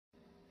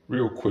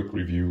real quick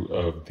review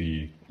of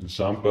the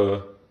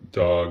Zampa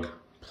dog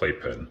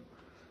playpen.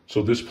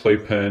 So this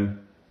playpen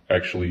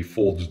actually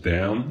folds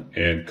down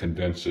and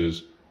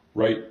condenses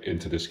right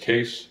into this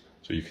case,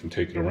 so you can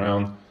take it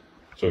around.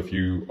 So if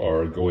you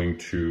are going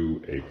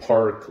to a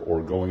park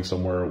or going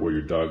somewhere where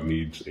your dog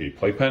needs a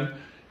playpen,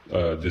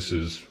 this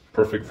is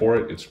perfect for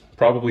it. It's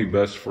probably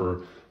best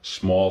for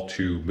small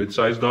to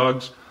mid-sized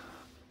dogs.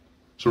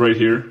 So right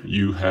here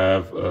you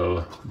have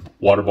a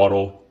water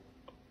bottle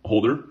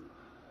holder,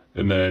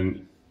 and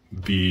then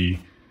the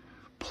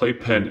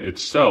playpen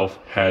itself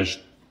has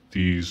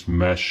these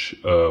mesh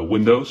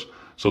windows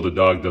so the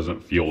dog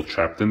doesn't feel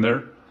trapped in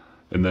there.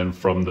 And then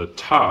from the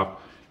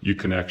top you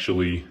can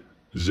actually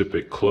zip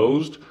it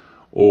closed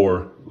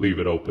or leave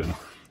it open.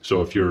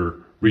 So if you're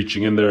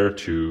reaching in there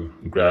to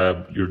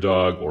grab your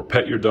dog or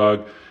pet your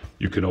dog,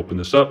 you can open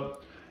this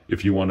up.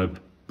 If you want a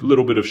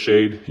little bit of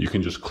shade, you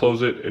can just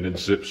close it and it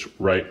zips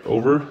right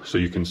over. So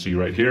you can see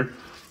right here,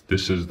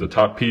 this is the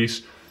top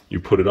piece. You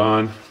put it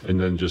on and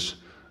then just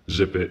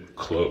zip it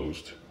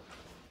closed.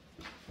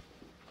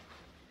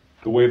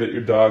 The way that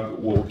your dog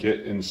will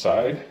get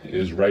inside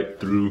is right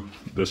through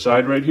the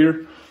side right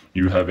here.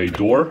 You have a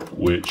door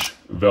which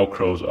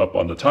velcros up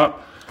on the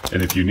top,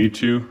 and if you need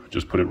to,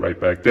 just put it right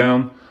back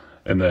down,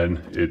 and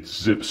then it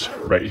zips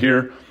right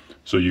here,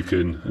 so you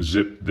can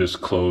zip this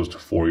closed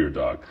for your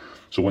dog.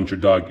 So once your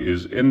dog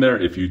is in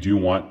there, if you do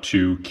want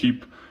to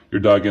keep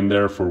your dog in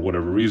there for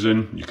whatever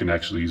reason, you can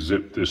actually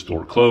zip this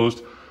door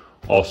closed.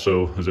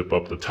 Also zip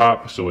up the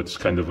top, so it's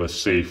kind of a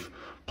safe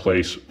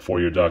place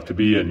for your dog to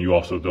be, and you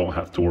also don't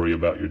have to worry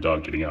about your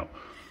dog getting out.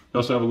 You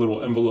also have a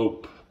little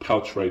envelope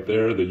pouch right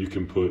there that you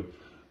can put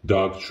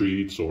dog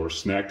treats or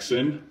snacks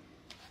in.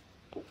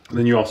 And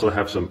then you also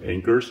have some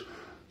anchors.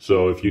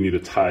 So if you need to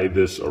tie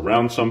this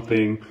around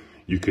something,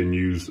 you can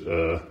use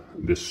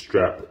this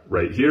strap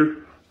right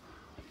here.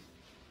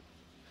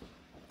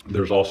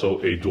 There's also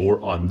a door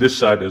on this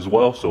side as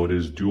well, so it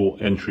is dual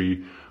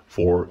entry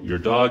for your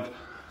dog.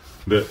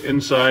 The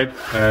inside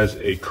has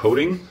a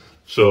coating,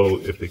 so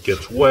if it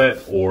gets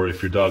wet or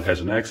if your dog has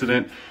an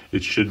accident,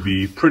 it should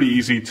be pretty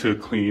easy to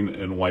clean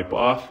and wipe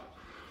off.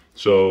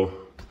 So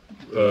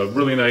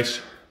really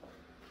nice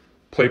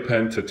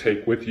playpen to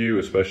take with you,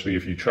 especially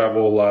if you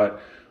travel a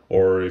lot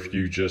or if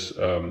you just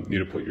need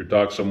to put your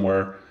dog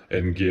somewhere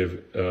and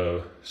give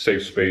a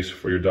safe space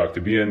for your dog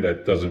to be in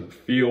that doesn't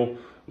feel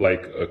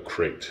like a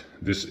crate.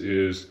 This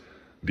is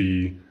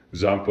the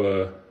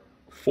Zampa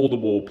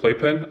foldable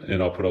playpen,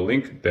 and I'll put a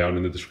link down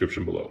in the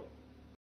description below.